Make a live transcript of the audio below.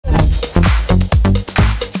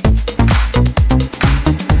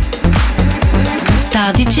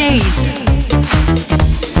DJs.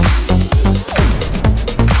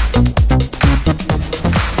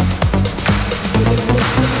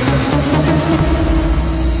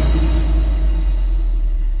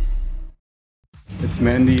 It's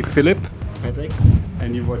Mandy, Philip, Patrick,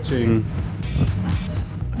 and you're watching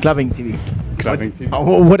Clubbing TV. Clubbing TV.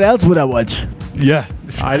 What else would I watch? Yeah,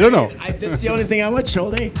 I don't know. That's the only thing I watch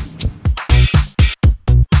all day.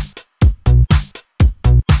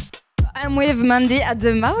 I'm with M.A.N.D.Y at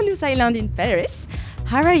the Marvelous Island in Paris.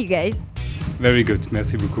 How are you guys? Very good,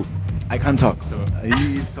 merci beaucoup. I can't talk. So,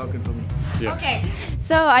 He's talking for me. yeah. Okay.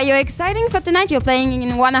 So are you exciting for tonight? You're playing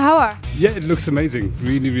in 1 hour. Yeah, it looks amazing.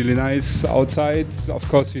 Really, really nice outside. Of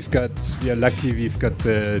course, we are lucky. We've got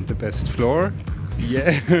the best floor.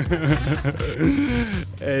 Yeah.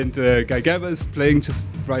 And Guy Gabba is playing just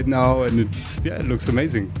right now, and it looks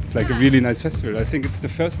amazing. Like a really nice festival. I think it's the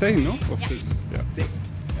first day, no? Of this.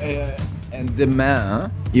 Yeah. And demain,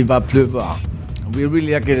 il va pleuvoir. We're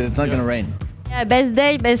really lucky that it's not gonna rain. Yeah, best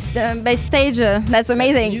day, best stage. That's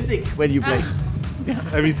amazing. Music when you play.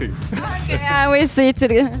 Everything. Okay, I will see it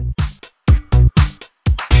today.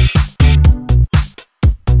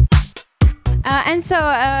 And so,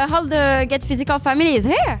 all the Get Physical family is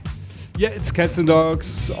here. Yeah, it's Cats and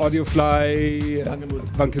Dogs, Audiofly,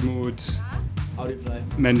 Bunkelmood,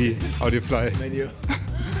 Audiofly. Mandy, Audiofly, Menu.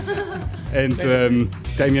 and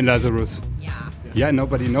Damien Lazarus. Yeah,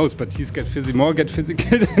 nobody knows, but he's more Get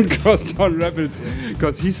Physical than Crosstown Rebels,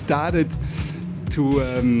 because he started to.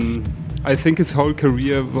 I think his whole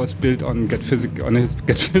career was built on his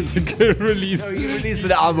Get Physical release. So he released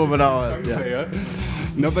the album now. Yeah.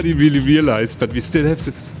 Nobody really realized, but we still have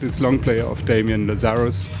this long player of Damien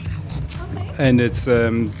Lazarus, and it's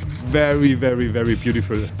very, very, very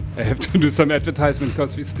beautiful. I have to do some advertisement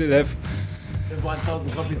because we still have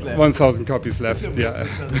 1,000 copies left. 1,000 copies left, yeah.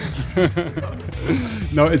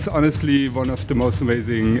 No, it's honestly one of the most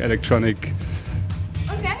amazing electronic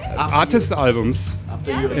artist albums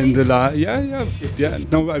in the yeah.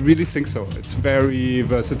 No, I really think so. It's very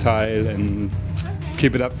versatile, and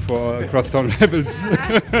keep it up for Crosstown Rebels.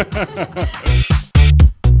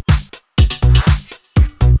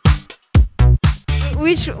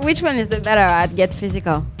 Which one is the better at Get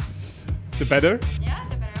Physical? The better? Yeah,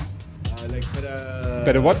 the better. Like better.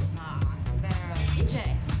 Better what? Better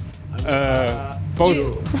DJ. Both.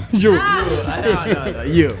 You. No,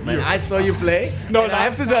 you. Man, I saw you play. No, and I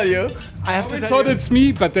have to tell you. I thought it's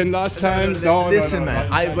me, but then last time, no. Listen, no.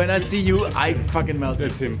 man. When I see you, I fucking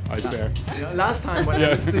melted. It's him, I swear. You know, last time when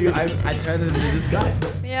I listened to you, I turned into this guy.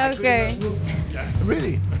 Yeah, okay. Yes.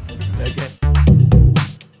 Really? Okay.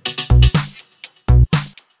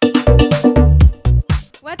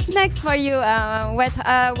 What's next for you?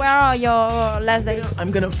 Where are your last days?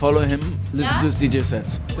 I'm gonna follow him, listen to his DJ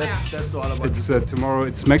sets. That's all about It's tomorrow.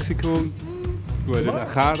 It's Mexico,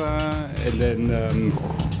 Guadalajara, and then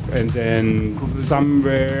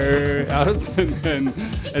somewhere else, and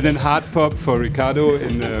then hard pop for Ricardo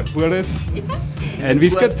in Juarez. And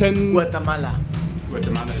we've got 10 Guatemala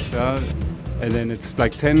as well. And then it's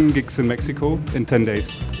like 10 gigs in Mexico in 10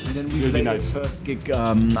 days. And then It's we really played nice. the first gig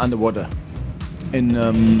underwater in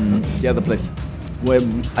the other place where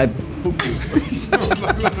I pooped you.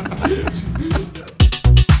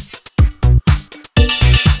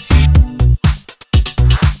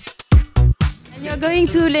 And you're going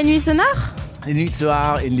to Les Nuits Sonores? Les Nuits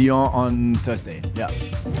Sonores in Lyon on Thursday. Yeah,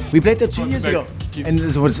 we played there 2 years ago, and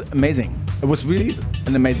it was amazing. It was really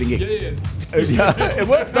an amazing gig. Yeah, it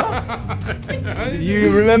was. No?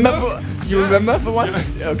 You remember for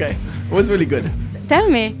once? Okay, it was really good. Tell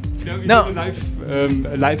me. Yeah, we No. did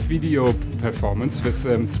a live video performance with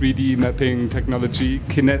 3D mapping technology.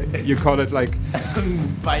 You call it like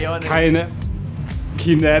Bionic.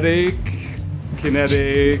 kinetic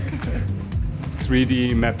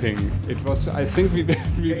 3D mapping. It was, I think, we were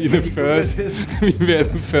really the first. We were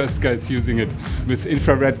the first guys using it with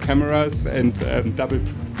infrared cameras and double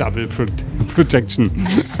projection.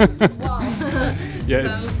 Wow.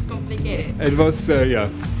 Yeah, Sounds complicated. it was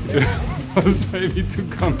It was maybe too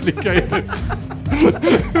complicated.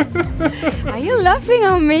 Are you laughing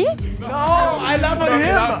on me? No, I love We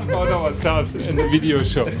him. laughed about ourselves in the video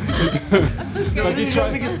show. But we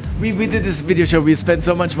tried. We did this video show. We spent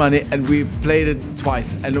so much money and we played it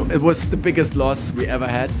twice, and it was the biggest loss we ever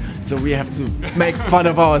had. So we have to make fun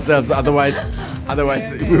of ourselves. Otherwise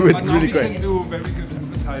we would But now really we great. can do very good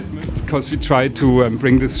advertisement because we tried to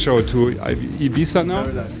bring this show to Ibiza now.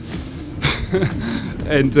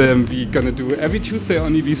 And we're gonna do every Tuesday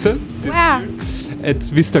on Ibiza. Where? at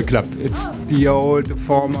Vista Club. It's the old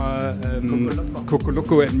former Coco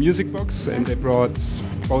Loco and Music Box, and they brought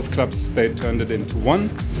both clubs, they turned it into one.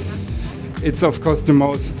 It's of course the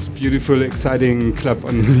most beautiful, exciting club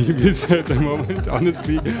on Ibiza at the moment.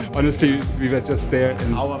 Honestly, we were just there.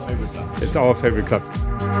 And our favorite club. It's our favorite club.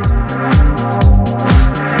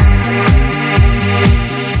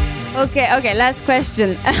 Okay, last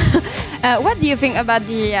question. What do you think about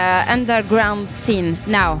the underground scene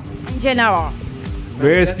now, in general?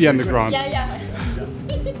 Where is the underground?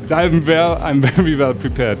 I'm very well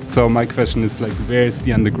prepared. So my question is like, where is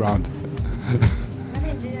the underground?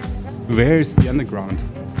 Where is the underground?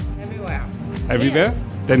 Everywhere. Everywhere?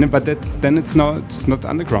 Yeah. Then it's not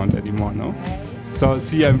underground anymore, no? So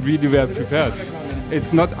see, I'm really well prepared.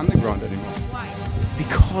 It's not underground anymore. Why?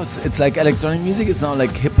 Because it's like electronic music is now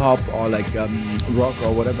like hip hop or like rock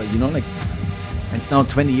or whatever, you know, like it's now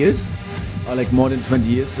 20 years or like more than 20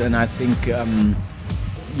 years, and I think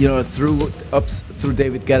you know, through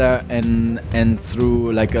David Guetta and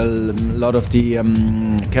through like a lot of the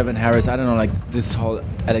Kevin Harris, I don't know, like this whole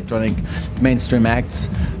electronic mainstream acts,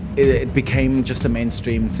 it became just a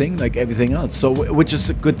mainstream thing like everything else. So which is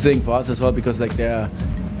a good thing for us as well, because like they're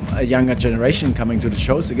a younger generation coming to the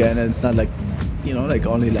shows again, and it's not like, you know, like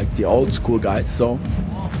only like the old school guys. So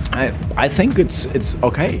I think it's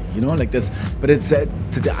okay, you know, like this. But it's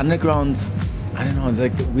to the underground, I don't know, it's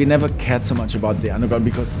like we never cared so much about the underground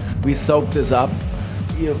because we soaked this up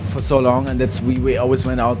for so long, and that's we always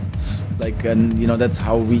went out like, and you know, that's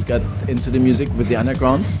how we got into the music with the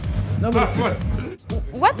underground. No, but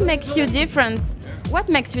what makes you different? What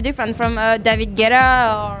makes you different from David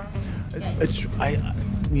Guetta or?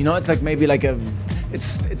 You know, it's like maybe like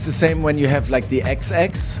it's the same when you have like the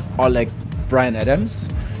XX or like Bryan Adams.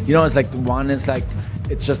 You know, it's like the one is like,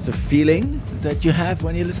 it's just a feeling that you have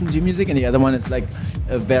when you listen to music, and the other one is like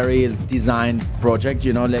a very designed project,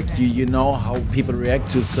 you know, like you know how people react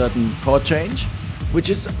to a certain chord change, which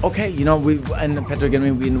is okay, you know. We and Patrick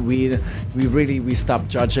and we stopped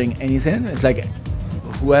judging anything. It's like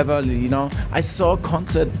whoever, you know. I saw a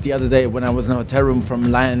concert the other day when I was in a hotel room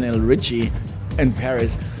from Lionel Richie in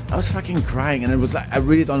Paris. I was fucking crying, and it was like, I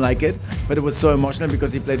really don't like it, but it was so emotional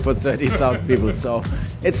because he played for 30,000 people. So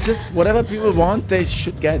it's just whatever people want, they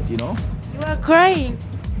should get, you know. You were crying.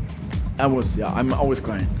 I'm always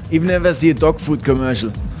crying, even if I see a dog food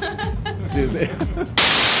commercial. Seriously.